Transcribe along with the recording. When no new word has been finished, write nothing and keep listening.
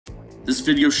This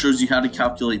video shows you how to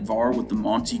calculate VaR with the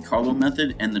Monte-Carlo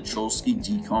method and the Cholesky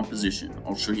Decomposition.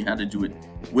 I'll show you how to do it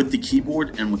with the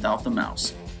keyboard and without the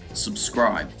mouse.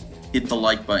 Subscribe, hit the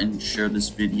like button, share this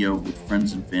video with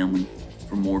friends and family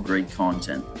for more great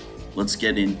content. Let's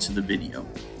get into the video.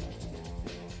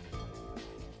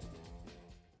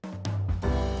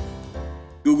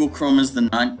 Google Chrome is the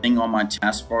ninth thing on my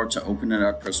taskbar. To open it,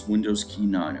 I press Windows key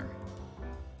 9.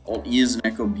 Alt-E is an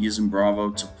Echo, B is in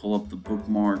Bravo to pull up the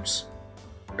bookmarks.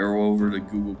 Arrow over to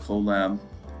Google Colab.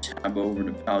 Tab over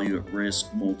to Value at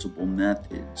Risk, multiple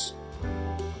methods.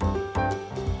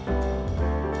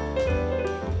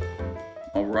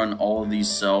 I'll run all of these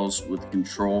cells with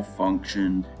Control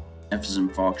function F as in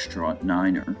Foxtrot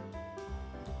 9.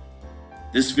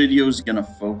 This video is going to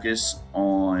focus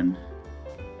on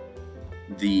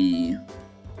the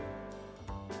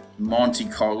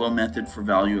Monte-Carlo method for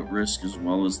value at risk, as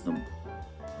well as the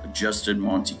adjusted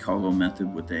Monte-Carlo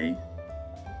method with a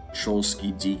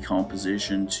Cholesky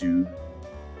decomposition to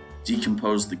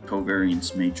decompose the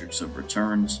covariance matrix of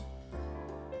returns.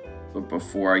 But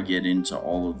before I get into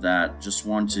all of that, just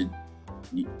wanted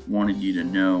you to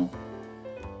know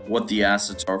what the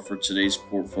assets are for today's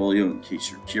portfolio in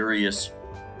case you're curious.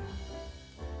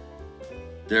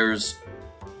 There's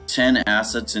 10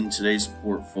 assets in today's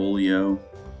portfolio.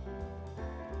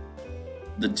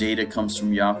 The data comes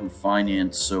from Yahoo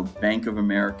Finance, so Bank of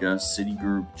America,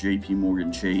 Citigroup, JP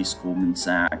Morgan Chase, Goldman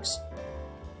Sachs,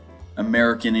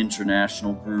 American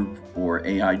International Group, or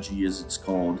AIG as it's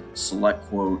called,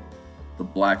 SelectQuote, the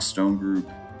Blackstone Group,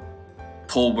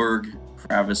 Kohlberg,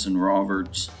 Kravis and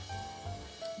Roberts,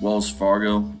 Wells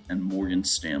Fargo, and Morgan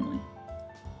Stanley.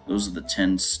 Those are the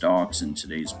 10 stocks in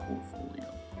today's portfolio.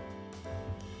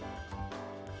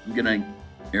 I'm going to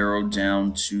arrow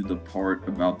down to the part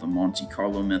about the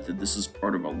Monte-Carlo method. This is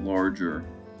part of a larger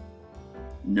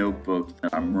notebook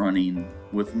that I'm running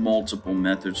with multiple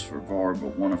methods for VaR,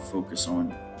 but want to focus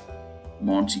on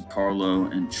Monte-Carlo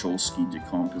and Cholesky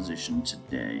decomposition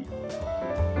today.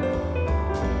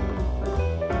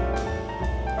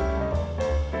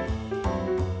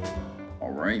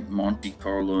 Alright,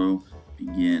 Monte-Carlo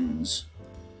begins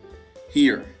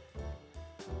here.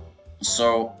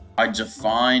 So I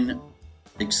define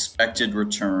expected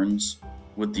returns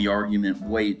with the argument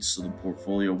weights, so the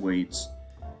portfolio weights,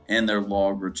 and their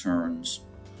log returns.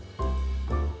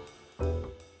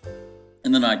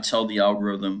 And then I tell the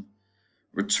algorithm,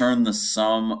 return the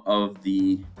sum of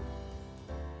the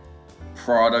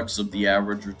products of the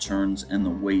average returns and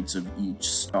the weights of each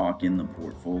stock in the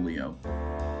portfolio.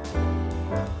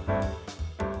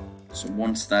 So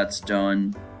once that's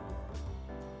done,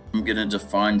 I'm going to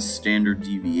define standard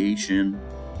deviation.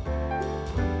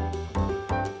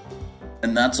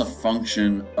 And that's a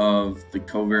function of the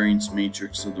covariance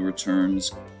matrix of the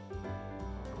returns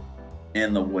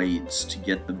and the weights to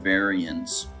get the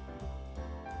variance.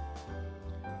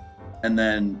 And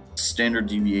then standard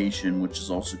deviation, which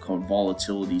is also called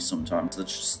volatility sometimes,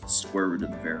 that's just the square root of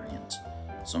the variance.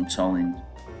 So I'm telling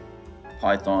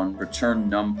Python return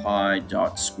numpy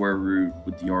dot square root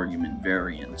with the argument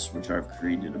variance, which I've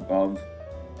created above.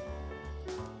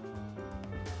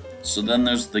 So then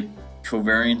there's the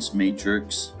covariance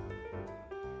matrix,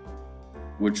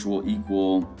 which will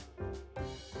equal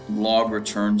log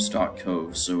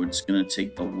returns.cov. So it's going to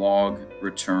take the log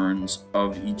returns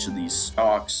of each of these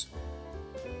stocks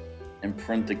and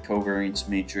print the covariance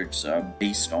matrix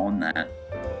based on that.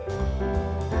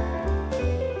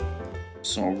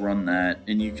 So I'll run that,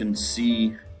 and you can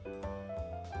see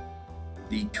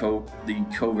the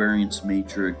covariance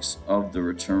matrix of the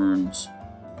returns.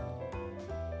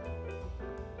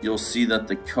 You'll see that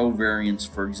the covariance,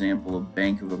 for example, of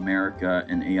Bank of America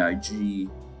and AIG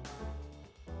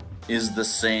is the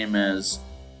same as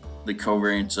the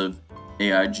covariance of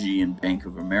AIG and Bank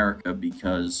of America,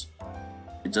 because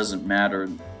it doesn't matter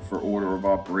for order of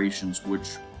operations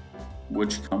which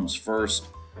comes first.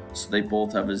 So they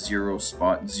both have a 0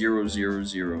 spot,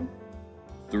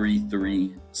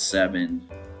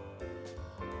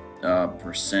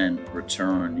 0.000337%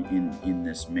 return in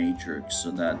this matrix.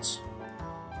 So that's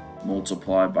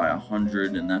multiplied by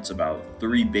 100, and that's about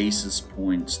 3 basis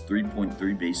points,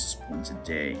 3.3 basis points a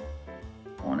day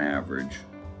on average.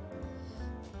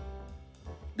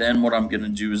 Then what I'm going to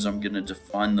do is I'm going to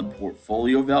define the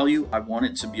portfolio value. I want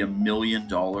it to be $1 million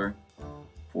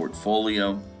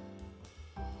portfolio,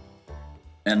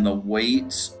 and the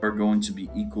weights are going to be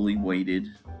equally weighted.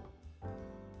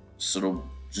 So it'll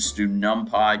just do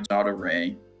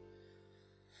numpy.array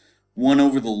 1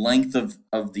 over the length of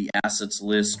the assets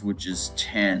list, which is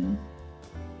 10,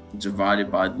 divided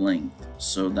by length.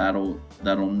 So that'll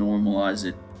normalize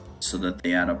it so that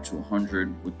they add up to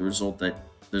 100, with the result that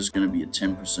there's going to be a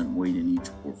 10% weight in each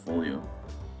portfolio.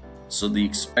 So the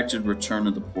expected return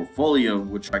of the portfolio,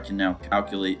 which I can now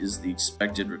calculate, is the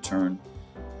expected return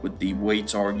with the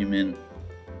weights argument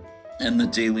and the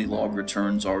daily log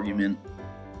returns argument.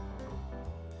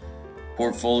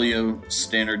 Portfolio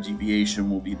standard deviation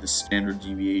will be the standard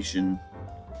deviation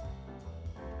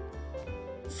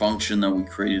function that we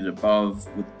created above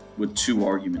with two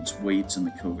arguments, weights and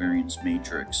the covariance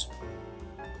matrix,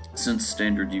 since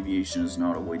standard deviation is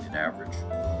not a weighted average.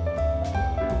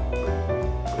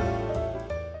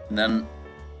 And then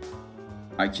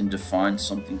I can define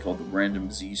something called the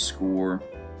random z-score,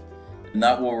 and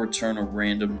that will return a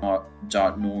random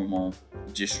dot normal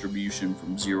distribution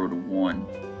from 0 to 1.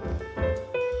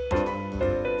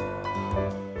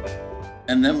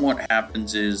 And then what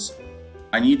happens is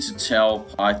I need to tell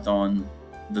Python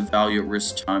the value at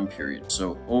risk time period.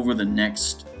 So over the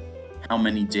next how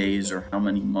many days or how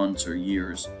many months or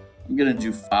years, I'm going to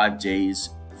do 5 days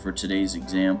for today's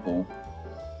example.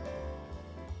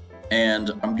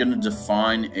 And I'm going to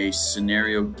define a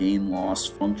scenario gain loss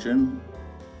function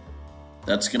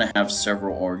that's going to have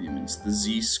several arguments. The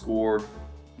z-score,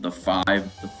 the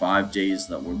 5 days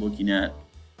that we're looking at,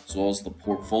 as well as the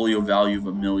portfolio value of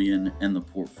 1,000,000 and the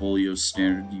portfolio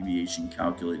standard deviation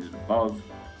calculated above.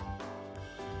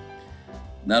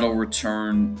 That'll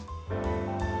return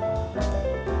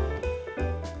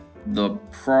the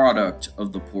product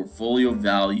of the portfolio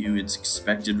value, its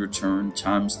expected return,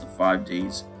 times the 5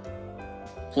 days,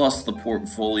 plus the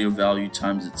portfolio value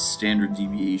times its standard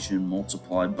deviation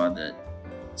multiplied by the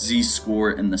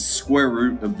z-score and the square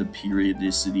root of the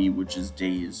periodicity, which is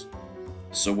days.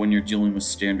 So when you're dealing with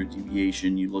standard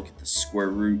deviation, you look at the square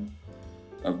root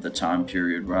of the time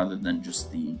period rather than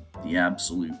just the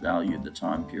absolute value of the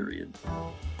time period.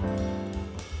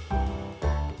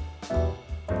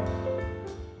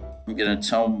 I'm going to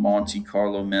tell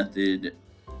Monte-Carlo method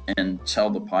and tell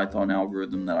the Python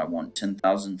algorithm that I want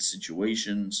 10,000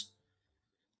 simulations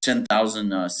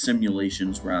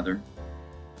rather,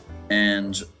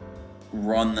 and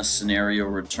run the scenario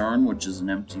return, which is an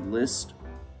empty list,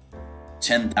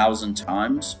 10,000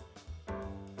 times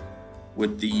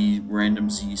with the random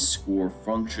z-score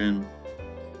function.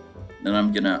 Then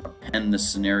I'm going to append the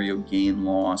scenario gain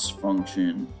loss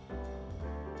function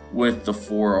with the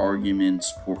 4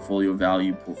 arguments: portfolio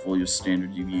value, portfolio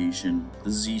standard deviation, the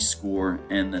z-score,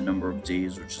 and the number of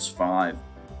days, which is 5.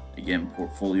 Again,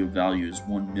 portfolio value is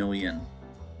 1,000,000.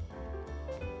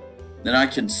 Then I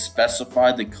can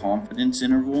specify the confidence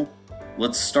interval.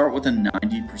 Let's start with a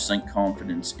 90%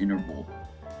 confidence interval.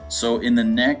 So in the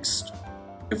next,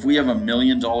 if we have a $1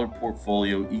 million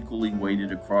portfolio equally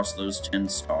weighted across those 10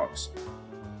 stocks,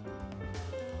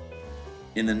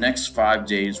 in the next 5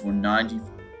 days, we're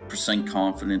 90%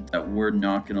 confident that we're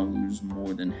not going to lose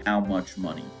more than how much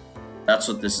money. That's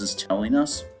what this is telling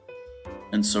us.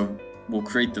 And so we'll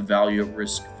create the value at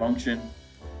risk function,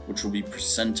 which will be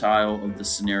percentile of the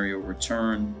scenario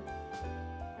return,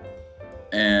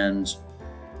 and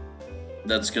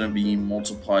that's going to be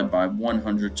multiplied by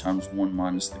 100 times 1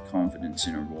 minus the confidence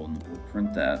interval, and we'll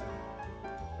print that.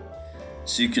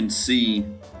 So you can see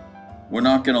we're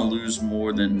not going to lose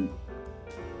more than,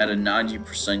 at a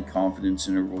 90% confidence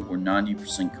interval, we're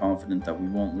 90% confident that we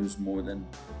won't lose more than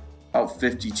about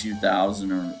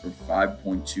 52,000 or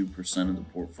 5.2% of the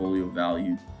portfolio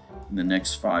value in the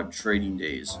next 5 trading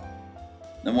days.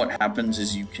 Then what happens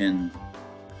is you can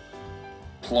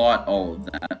plot all of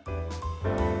that.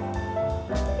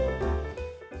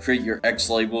 Create your X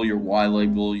label, your Y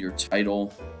label, your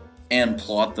title, and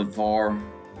plot the VaR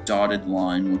dotted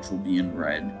line, which will be in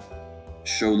red.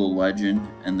 Show the legend,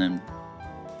 and then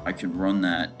I can run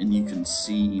that, and you can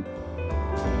see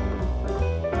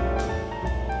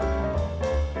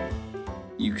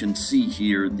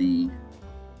here the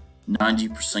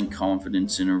 90%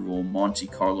 confidence interval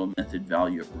Monte-Carlo method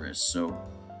value at risk. So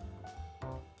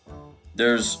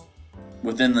there's,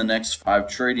 within the next 5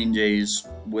 trading days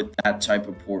with that type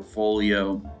of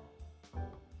portfolio,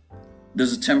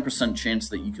 there's a 10% chance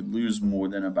that you could lose more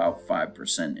than about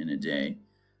 5% in a day.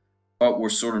 But we're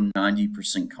sort of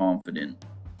 90% confident,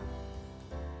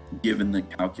 given the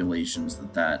calculations,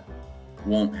 that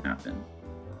won't happen.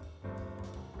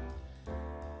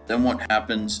 Then what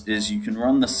happens is you can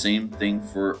run the same thing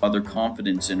for other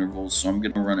confidence intervals. So I'm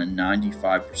going to run a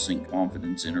 95%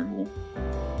 confidence interval.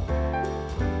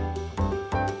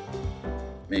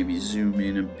 Maybe zoom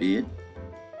in a bit,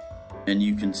 and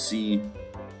you can see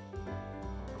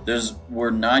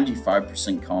we're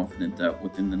 95% confident that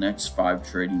within the next 5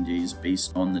 trading days,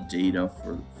 based on the data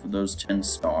for those 10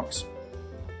 stocks,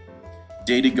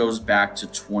 data goes back to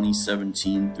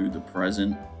 2017 through the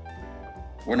present,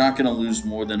 we're not going to lose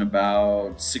more than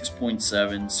about 6.7,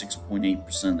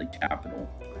 6.8% of the capital.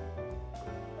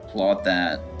 Plot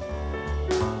that.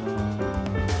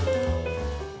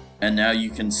 And now you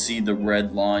can see the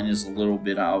red line is a little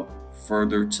bit out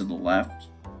further to the left,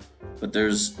 but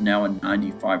there's now a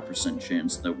 95%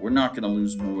 chance that we're not going to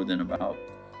lose more than about,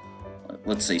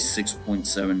 let's say, 6.7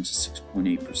 to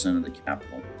 6.8% of the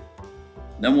capital.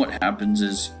 Then what happens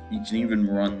is you can even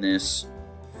run this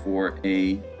for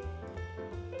a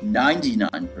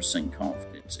 99%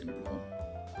 confidence interval.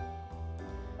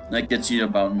 That gets you to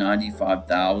about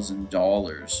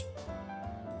 $95,000.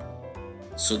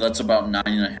 So that's about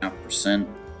 9.5%.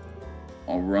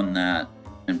 I'll run that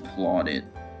and plot it.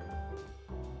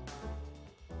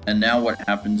 And now what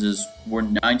happens is we're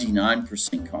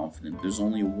 99% confident. There's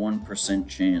only a 1%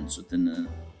 chance within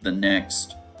the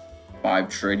next 5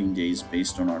 trading days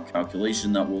based on our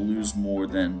calculation that we'll lose more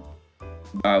than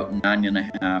about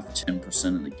 9.5,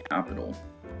 10% of the capital.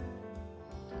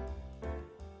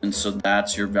 And so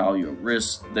that's your value at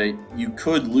risk. That you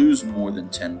could lose more than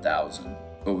 10,000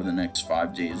 over the next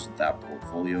 5 days with that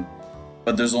portfolio,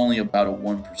 but there's only about a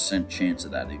 1% chance of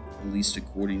that, at least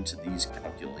according to these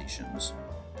calculations.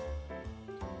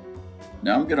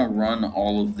 Now I'm going to run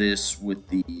all of this with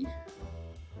the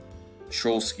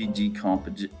Cholesky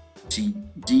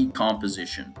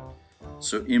decomposition.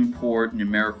 So import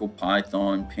numerical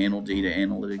Python, panel data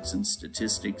analytics and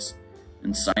statistics,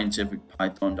 and scientific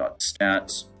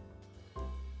python.stats.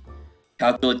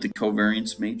 Calculate the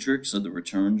covariance matrix of the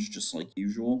returns just like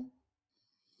usual.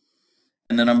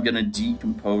 And then I'm going to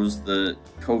decompose the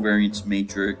covariance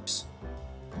matrix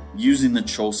using the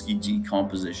Cholesky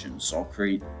decomposition. So I'll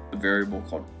create a variable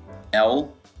called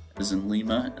L as in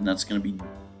Lima, and that's going to be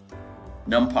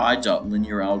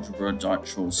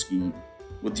numpy.linearalgebra.cholesky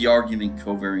with the argument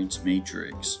covariance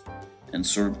matrix, and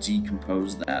sort of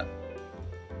decompose that.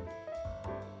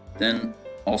 Then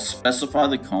I'll specify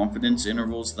the confidence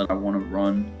intervals that I want to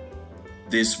run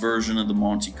this version of the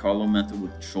Monte-Carlo method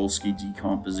with Cholesky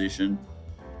decomposition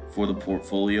for the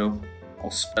portfolio.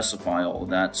 I'll specify all of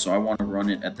that. So I want to run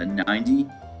it at the 90,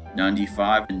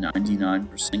 95, and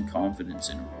 99% confidence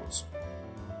intervals.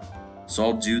 So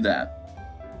I'll do that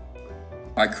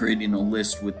by creating a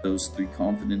list with those 3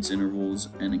 confidence intervals,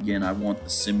 and again I want the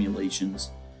simulations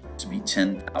to be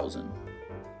 10,000.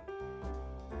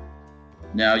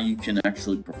 Now you can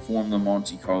actually perform the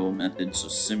Monte-Carlo method, so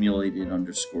simulated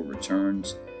underscore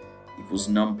returns equals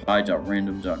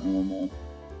numpy.random.normal,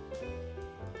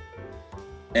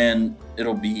 and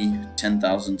it'll be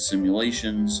 10,000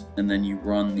 simulations, and then you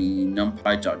run the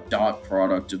numpy.dot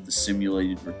product of the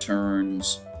simulated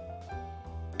returns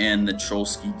and the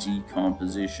Cholesky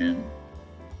decomposition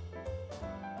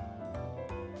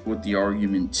with the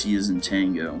argument T as in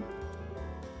tango,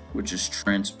 which is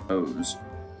transpose.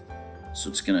 So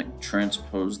it's going to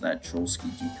transpose that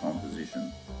Cholesky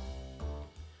decomposition.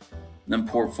 Then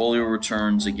portfolio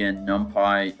returns, again,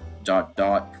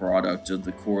 numpy.dot product of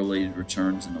the correlated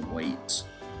returns and the weights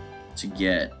to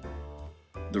get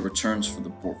the returns for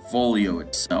the portfolio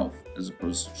itself as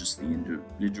opposed to just the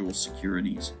individual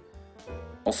securities.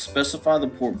 I'll specify the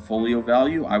portfolio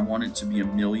value. I want it to be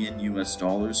 $1 million US,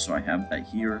 so I have that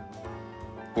here.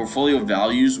 Portfolio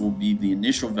values will be the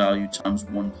initial value times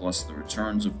 1 plus the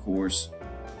returns, of course.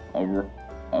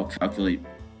 I'll calculate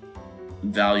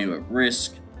value at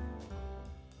risk.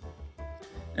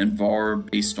 And VaR,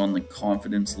 based on the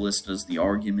confidence list as the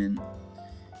argument,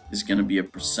 is going to be a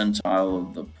percentile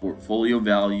of the portfolio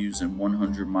values and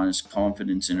 100 minus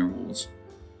confidence intervals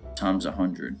times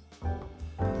 100.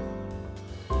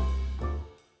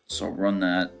 So I'll run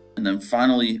that. And then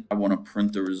finally, I want to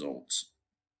print the results.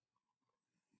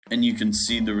 And you can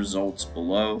see the results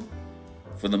below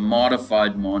for the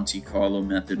modified Monte-Carlo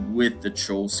method with the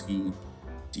Cholesky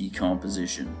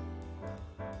decomposition.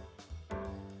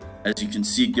 As you can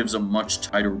see, it gives a much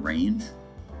tighter range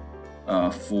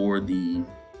for the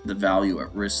value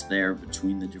at risk there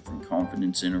between the different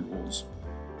confidence intervals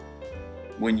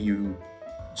when you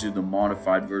do the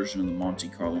modified version of the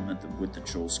Monte-Carlo method with the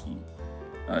Cholesky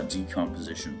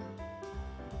decomposition.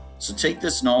 So take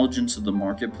this knowledge into the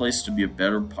marketplace to be a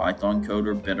better Python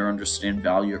coder, better understand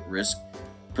value at risk,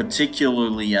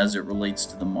 particularly as it relates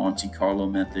to the Monte-Carlo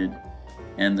method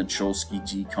and the Cholesky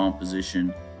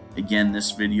decomposition. Again,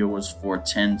 this video was for a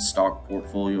 10 stock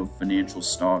portfolio of financial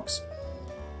stocks,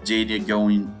 data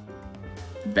going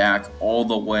back all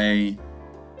the way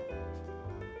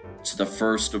to the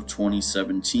 1st of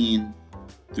 2017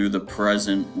 through the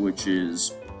present, which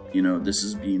is, this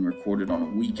is being recorded on a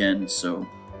weekend, so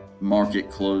market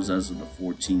close as of the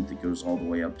 14th. It goes all the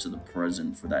way up to the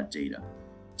present for that data.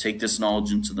 Take this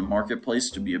knowledge into the marketplace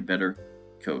to be a better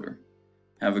coder.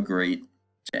 Have a great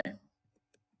day.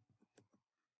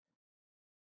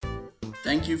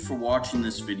 Thank you for watching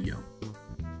this video.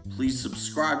 Please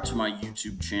subscribe to my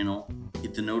YouTube channel,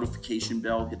 hit the notification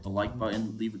bell, hit the like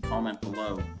button, leave a comment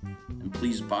below, and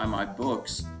please buy my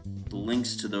books. The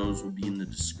links to those will be in the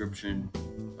description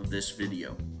of this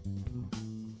video.